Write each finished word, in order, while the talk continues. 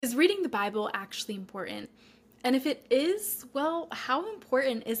Is reading the Bible actually important? And if it is, well, how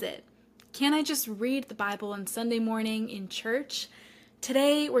important is it? Can I just read the Bible on Sunday morning in church?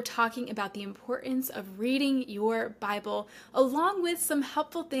 Today, we're talking about the importance of reading your Bible, along with some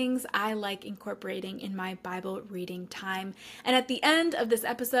helpful things I like incorporating in my Bible reading time. And at the end of this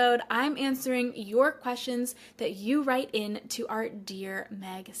episode, I'm answering your questions that you write in to our Dear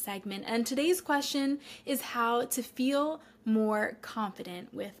Meg segment. And today's question is how to feel more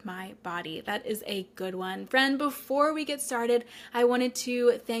confident with my body. That is a good one. Friend, before we get started, I wanted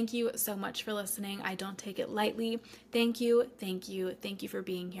to thank you so much for listening. I don't take it lightly. Thank you, thank you, thank you for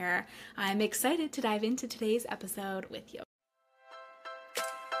being here. I'm excited to dive into today's episode with you.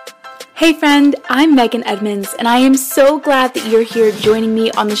 Hey friend, I'm Megan Edmonds, and I am so glad that you're here joining me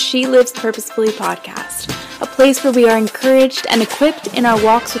on the She Lives Purposefully podcast, a place where we are encouraged and equipped in our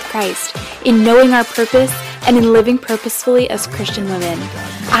walks with Christ, in knowing our purpose, and in living purposefully as Christian women.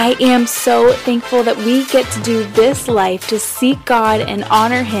 I am so thankful that we get to do this life to seek God and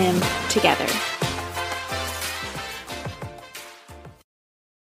honor Him together.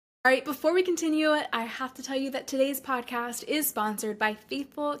 All right, before we continue, I have to tell you that today's podcast is sponsored by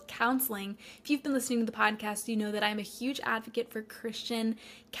Faithful Counseling. If you've been listening to the podcast, you know that I'm a huge advocate for Christian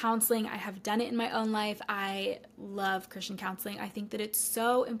counseling. I have done it in my own life. I love Christian counseling. I think that it's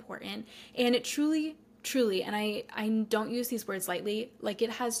so important, and it truly, and I don't use these words lightly, like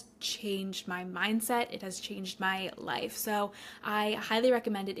it has changed my mindset, it has changed my life. So I highly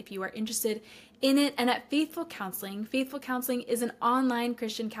recommend it if you are interested in it. And at Faithful Counseling is an online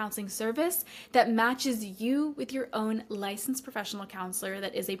Christian counseling service that matches you with your own licensed professional counselor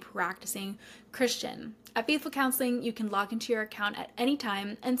that is a practicing Christian. At Faithful Counseling, you can log into your account at any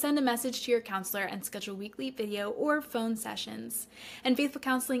time and send a message to your counselor and schedule weekly video or phone sessions. And Faithful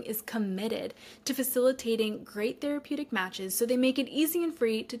Counseling is committed to facilitating great therapeutic matches, so they make it easy and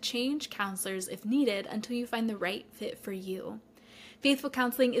free to change counselors if needed until you find the right fit for you. Faithful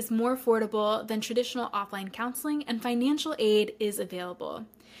Counseling is more affordable than traditional offline counseling, and financial aid is available.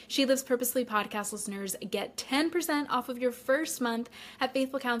 She Lives Purposefully podcast listeners get 10% off of your first month at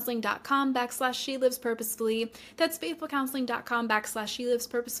faithfulcounseling.com/shelivespurposefully. That's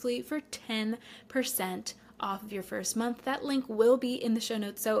faithfulcounseling.com/shelivespurposefully for 10% off of your first month. That link will be in the show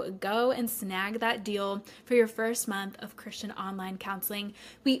notes, so go and snag that deal for your first month of Christian online counseling.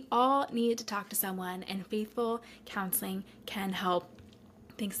 We all need to talk to someone, and Faithful Counseling can help.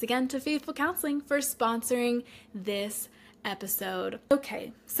 Thanks again to Faithful Counseling for sponsoring this episode.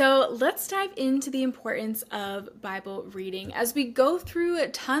 Okay, so let's dive into the importance of Bible reading. As we go through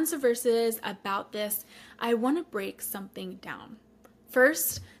tons of verses about this, I want to break something down.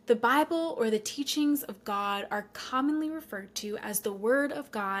 First, the Bible or the teachings of God are commonly referred to as the Word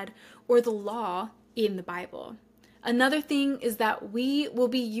of God or the law in the Bible. Another thing is that we will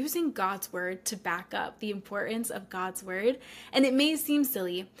be using God's Word to back up the importance of God's Word, and it may seem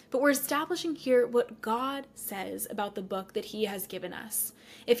silly, but we're establishing here what God says about the book that He has given us.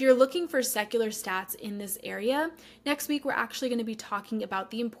 If you're looking for secular stats in this area, next week we're actually going to be talking about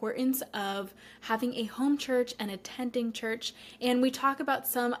the importance of having a home church and attending church, and we talk about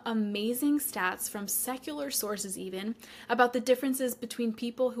some amazing stats from secular sources even about the differences between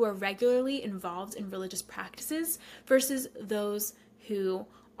people who are regularly involved in religious practices versus those who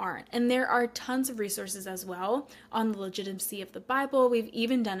aren't. And there are tons of resources as well on the legitimacy of the Bible. We've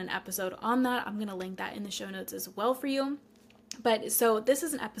even done an episode on that. I'm going to link that in the show notes as well for you. But so this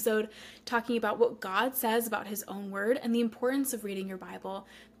is an episode talking about what God says about His own word and the importance of reading your Bible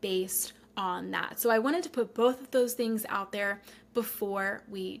based on that. So I wanted to put both of those things out there before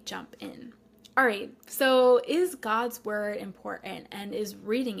we jump in. All right, so is God's word important, and is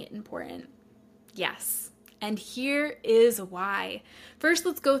reading it important? Yes. And here is why. First,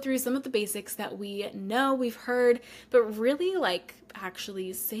 let's go through some of the basics that we know, we've heard, but really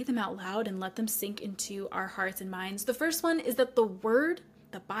actually say them out loud and let them sink into our hearts and minds. The first one is that the Word,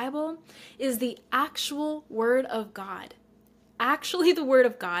 the Bible, is the actual Word of God. Actually the Word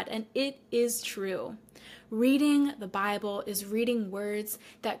of God, and it is true. Reading the Bible is reading words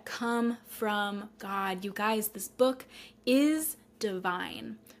that come from God. You guys, this book is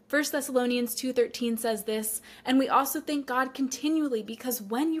divine. 1 Thessalonians 2:13 says this, and we also thank God continually because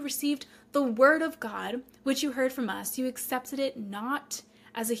when you received the word of God, which you heard from us, you accepted it not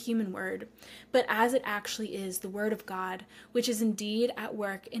as a human word, but as it actually is, the word of God, which is indeed at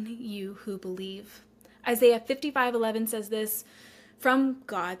work in you who believe. Isaiah 55:11 says this, from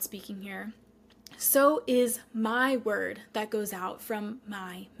God speaking here, so is my word that goes out from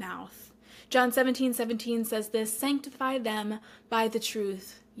my mouth. John 17:17 says this, sanctify them by the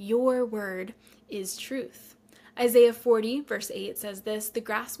truth. Your word is truth. Isaiah 40, verse 8 says this, "The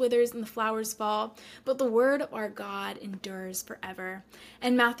grass withers and the flowers fall, but the word of our God endures forever."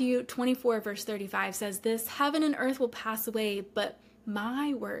 And Matthew 24, verse 35 says this, "Heaven and earth will pass away, but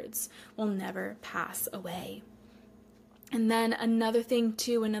my words will never pass away." And then another thing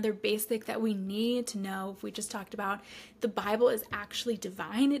too, another basic that we need to know, if we just talked about, the Bible is actually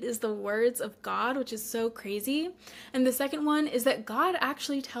divine. It is the words of God, which is so crazy. And the second one is that God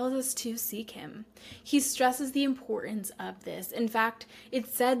actually tells us to seek him. He stresses the importance of this. In fact,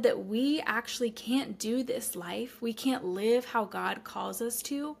 it's said that we actually can't do this life. We can't live how God calls us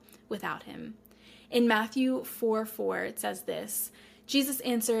to without him. In Matthew 4:4, it says this, Jesus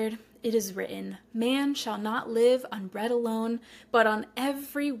answered, "It is written, man shall not live on bread alone, but on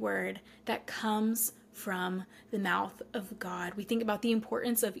every word that comes from the mouth of God." We think about the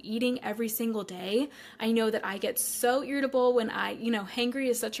importance of eating every single day. I know that I get so irritable when hangry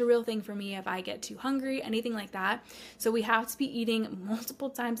is such a real thing for me if I get too hungry, anything like that. So we have to be eating multiple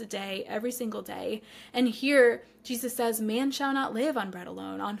times a day, every single day. And here, Jesus says, man shall not live on bread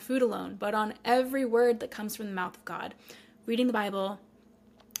alone, on food alone, but on every word that comes from the mouth of God. Reading the Bible,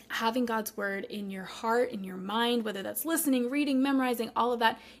 having God's word in your heart, in your mind, whether that's listening, reading, memorizing, all of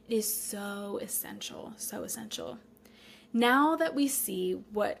that, it is so essential, so essential. Now that we see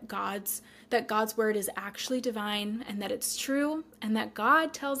that God's word is actually divine and that it's true and that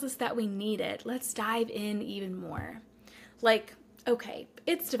God tells us that we need it, let's dive in even more. Okay,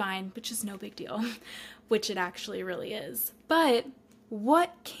 it's divine, which is no big deal, which it actually really is. But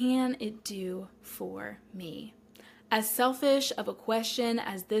what can it do for me? As selfish of a question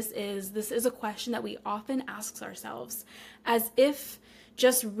as this is a question that we often ask ourselves, as if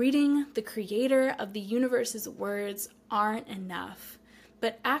just reading the creator of the universe's words aren't enough.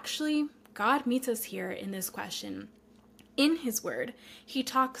 But actually, God meets us here in this question. In his word, he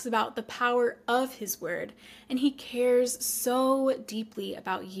talks about the power of his word, and he cares so deeply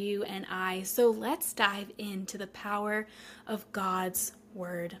about you and I. So let's dive into the power of God's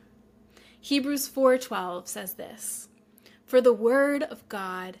word. Hebrews 4:12 says this, "For the word of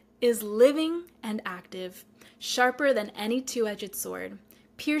God is living and active, sharper than any two-edged sword,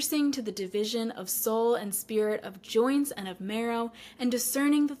 piercing to the division of soul and spirit, of joints and of marrow, and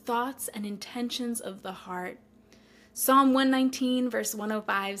discerning the thoughts and intentions of the heart." Psalm 119 verse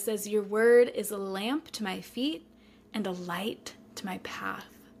 105 says, "Your word is a lamp to my feet and a light to my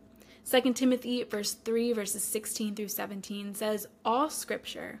path." 2 Timothy verse 3 verses 16 through 17 says, "All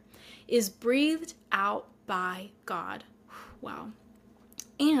scripture is breathed out by God." Wow.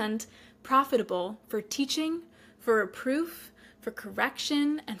 "And profitable for teaching, for reproof, for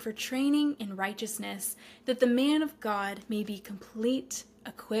correction, and for training in righteousness, that the man of God may be complete,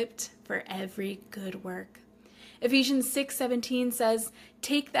 equipped for every good work." Ephesians 6:17 says,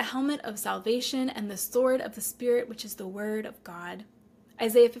 "Take the helmet of salvation and the sword of the Spirit, which is the word of God."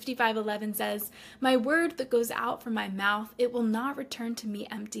 Isaiah 55:11 says, "My word that goes out from my mouth, it will not return to me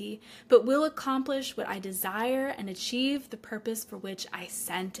empty, but will accomplish what I desire and achieve the purpose for which I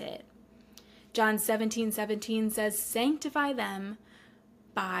sent it." John 17:17 says, "Sanctify them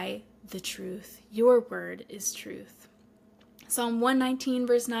by the truth. Your word is truth." Psalm 119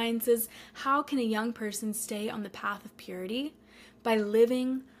 verse 9 says, "How can a young person stay on the path of purity? By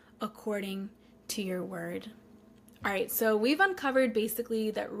living according to your word." All right, so we've uncovered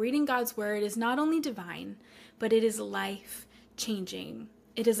basically that reading God's word is not only divine, but it is life-changing.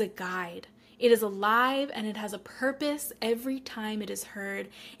 It is a guide. It is alive and it has a purpose every time it is heard.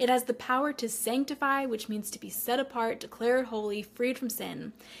 It has the power to sanctify, which means to be set apart, declared holy, freed from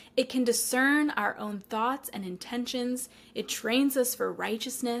sin. It can discern our own thoughts and intentions. It trains us for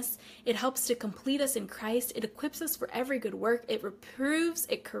righteousness. It helps to complete us in Christ. It equips us for every good work. It reproves,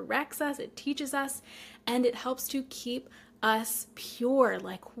 it corrects us, it teaches us, and it helps to keep us pure.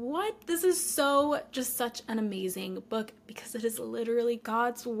 Like, what? This is just such an amazing book because it is literally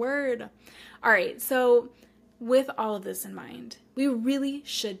God's word. All right, so with all of this in mind, we really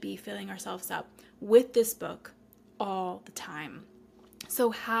should be filling ourselves up with this book all the time.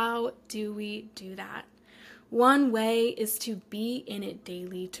 So how do we do that? One way is to be in it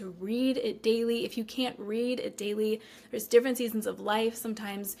daily, to read it daily. If you can't read it daily, there's different seasons of life.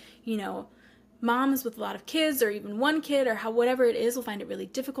 Sometimes, moms with a lot of kids or even one kid or whatever it is will find it really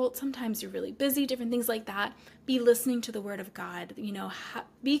difficult. Sometimes you're really busy, different things like that. Be listening to the word of God,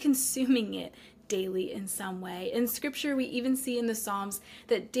 be consuming it daily in some way. In scripture, we even see in the Psalms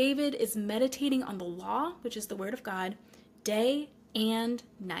that David is meditating on the law, which is the word of God, day and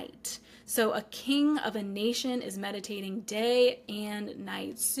night. So a king of a nation is meditating day and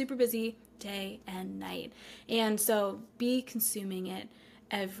night, super busy day and night. And so be consuming it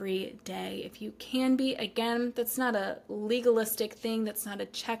every day if you can be. Again, that's not a legalistic thing. That's not a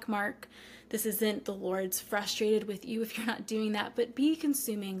check mark. This isn't the Lord's frustrated with you if you're not doing that, but be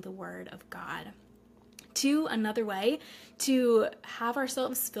consuming the Word of God. Two, another way to have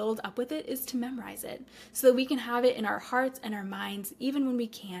ourselves filled up with it is to memorize it so that we can have it in our hearts and our minds even when we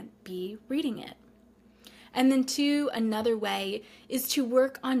can't be reading it. And then two, another way is to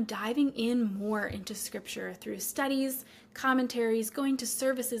work on diving in more into Scripture through studies, commentaries, going to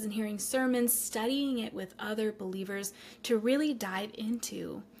services and hearing sermons, studying it with other believers to really dive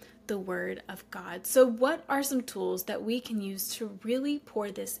into the Word of God. So what are some tools that we can use to really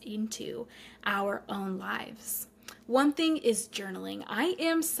pour this into our own lives? One thing is journaling. I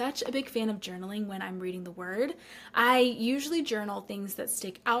am such a big fan of journaling when I'm reading the Word. I usually journal things that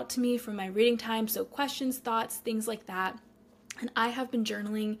stick out to me from my reading time, so questions, thoughts, things like that. And I have been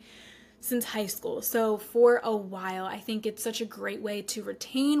journaling since high school, so for a while. I think it's such a great way to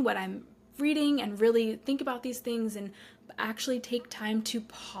retain what I'm reading and really think about these things and actually take time to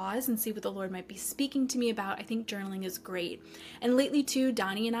pause and see what the Lord might be speaking to me about. I think journaling is great. And lately too,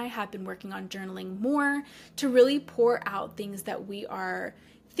 Donnie and I have been working on journaling more to really pour out things that we are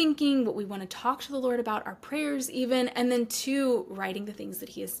thinking, what we want to talk to the Lord about, our prayers even, and then two, writing the things that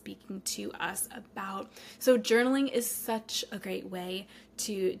He is speaking to us about. So journaling is such a great way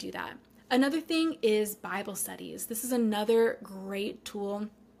to do that. Another thing is Bible studies. This is another great tool.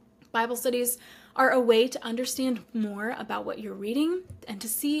 Bible studies are a way to understand more about what you're reading and to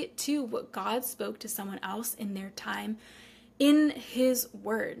see too what God spoke to someone else in their time in His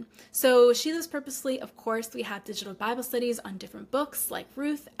Word. So She Lives Purposely, of course, we have digital Bible studies on different books like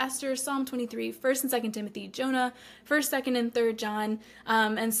Ruth, Esther, Psalm 23, 1st and 2nd Timothy, Jonah, 1st, 2nd, and 3rd John.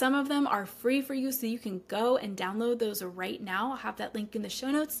 And some of them are free for you, so you can go and download those right now. I'll have that link in the show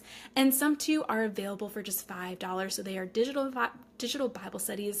notes. And some too are available for just $5, so they are digital Bible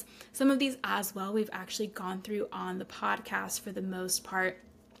studies. Some of these as well we've actually gone through on the podcast for the most part.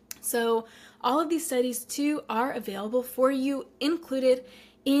 So all of these studies too are available for you, included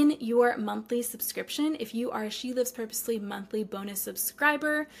in your monthly subscription. If you are a She Lives Purposely monthly bonus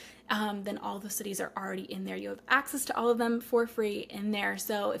subscriber, then all the studies are already in there. You have access to all of them for free in there.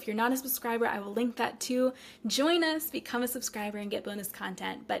 So if you're not a subscriber, I will link that too. Join us, become a subscriber, and get bonus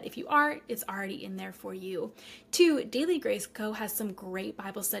content. But if you are, it's already in there for you. Two, Daily Grace Co. has some great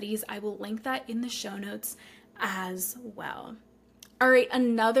Bible studies. I will link that in the show notes as well. All right,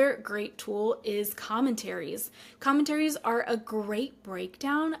 another great tool is commentaries. Commentaries are a great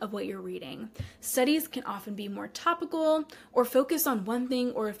breakdown of what you're reading. Studies can often be more topical or focus on one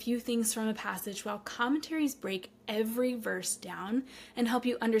thing or a few things from a passage, while commentaries break every verse down and help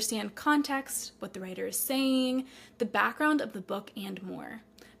you understand context, what the writer is saying, the background of the book, and more.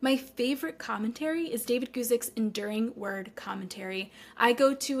 My favorite commentary is David Guzik's Enduring Word Commentary. I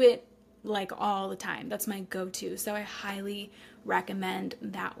go to it like all the time. That's my go-to. So I highly recommend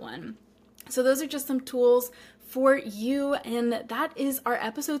that one. So those are just some tools for you, and that is our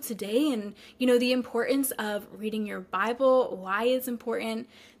episode today. And the importance of reading your Bible, why it's important,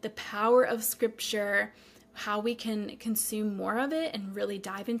 the power of Scripture, how we can consume more of it and really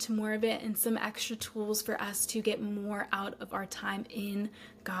dive into more of it, and some extra tools for us to get more out of our time in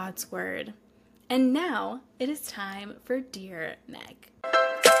God's Word. And now it is time for Dear Meg.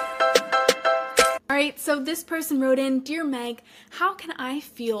 All right, so this person wrote in, Dear Meg, how can I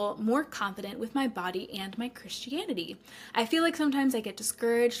feel more confident with my body and my Christianity? I feel like sometimes I get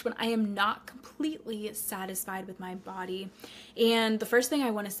discouraged when I am not completely satisfied with my body. And the first thing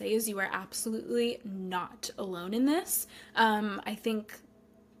I want to say is you are absolutely not alone in this. I think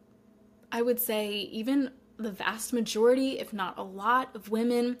I would say even the vast majority, if not a lot, of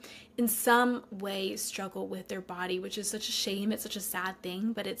women in some way struggle with their body, which is such a shame. It's such a sad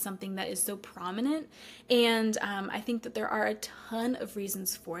thing, but it's something that is so prominent. And I think that there are a ton of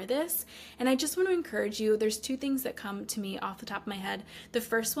reasons for this. And I just want to encourage you. There's two things that come to me off the top of my head. The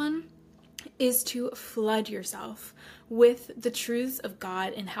first one is to flood yourself with the truths of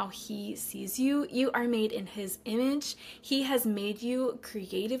God and how He sees you. You are made in His image. He has made you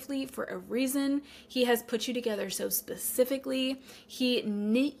creatively for a reason. He has put you together so specifically. He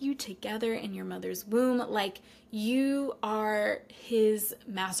knit you together in your mother's womb. Like, you are His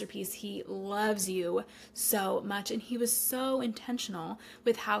masterpiece. He loves you so much, and He was so intentional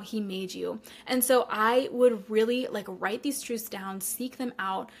with how He made you. And so I would really write these truths down, seek them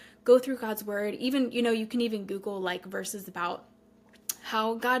out, go through God's Word. Even, you can even Google verses about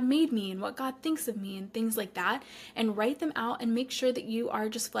how God made me and what God thinks of me and things like that, and write them out and make sure that you are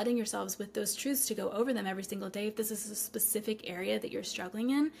just flooding yourselves with those truths to go over them every single day. If this is a specific area that you're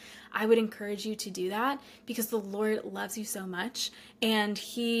struggling in, I would encourage you to do that, because the Lord loves you so much and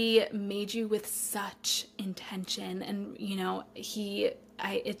He made you with such intention. And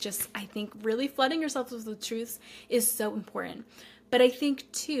I think really flooding yourself with the truths is so important. But I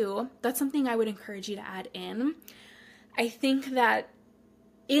think too, that's something I would encourage you to add in. I think that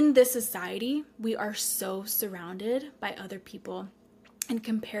in this society, we are so surrounded by other people, and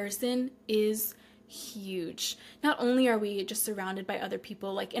comparison is huge. Not only are we just surrounded by other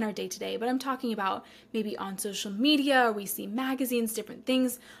people like in our day-to-day, but I'm talking about maybe on social media, or we see magazines, different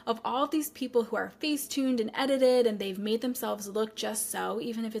things of all of these people who are face-tuned and edited, and they've made themselves look just so,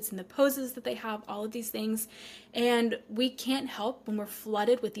 even if it's in the poses that they have, all of these things. And we can't help when we're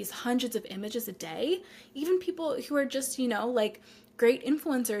flooded with these hundreds of images a day, even people who are just, like great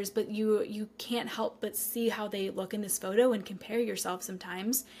influencers, but you can't help but see how they look in this photo and compare yourself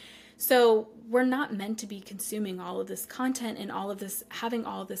sometimes. So we're not meant to be consuming all of this content and all of this, having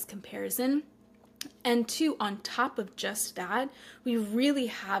all of this comparison. And two, on top of just that, we really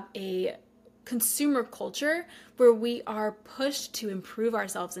have a consumer culture where we are pushed to improve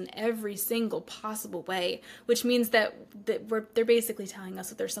ourselves in every single possible way, which means that they're basically telling us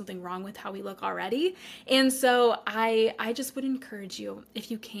that there's something wrong with how we look already. And so I just would encourage you,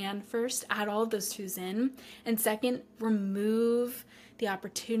 if you can, first add all of those truths in, and second, remove the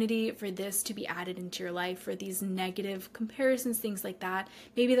opportunity for this to be added into your life, for these negative comparisons, things like that.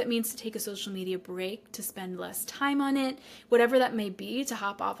 Maybe that means to take a social media break, to spend less time on it, whatever that may be, to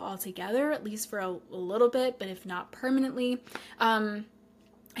hop off altogether, at least for a little bit, but if not permanently.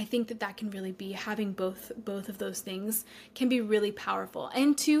 I think that can really be, having both of those things can be really powerful.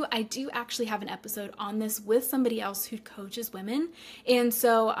 And two, I do actually have an episode on this with somebody else who coaches women. And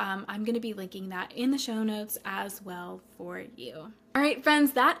so I'm going to be linking that in the show notes as well for you. All right,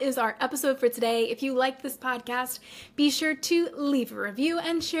 friends, that is our episode for today. If you like this podcast, be sure to leave a review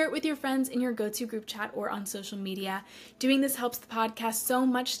and share it with your friends in your go-to group chat or on social media. Doing this helps the podcast so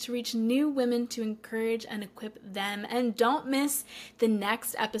much to reach new women, to encourage and equip them. And don't miss the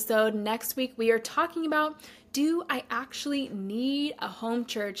next episode. Next week, we are talking about, do I actually need a home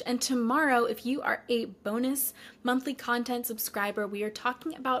church? And tomorrow, if you are a bonus monthly content subscriber, we are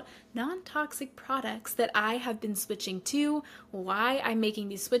talking about non-toxic products that I have been switching to, why I'm making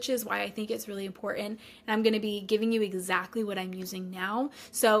these switches, why I think it's really important. And I'm going to be giving you exactly what I'm using now.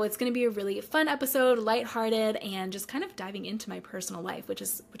 So it's going to be a really fun episode, lighthearted, and just kind of diving into my personal life, which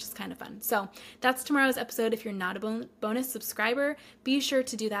is kind of fun. So that's tomorrow's episode. If you're not a bonus subscriber, be sure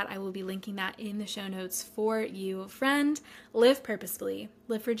to do that. I will be linking that in the show notes for you. Friend, live purposefully,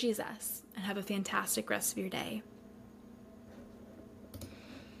 live for Jesus, and have a fantastic rest of your day.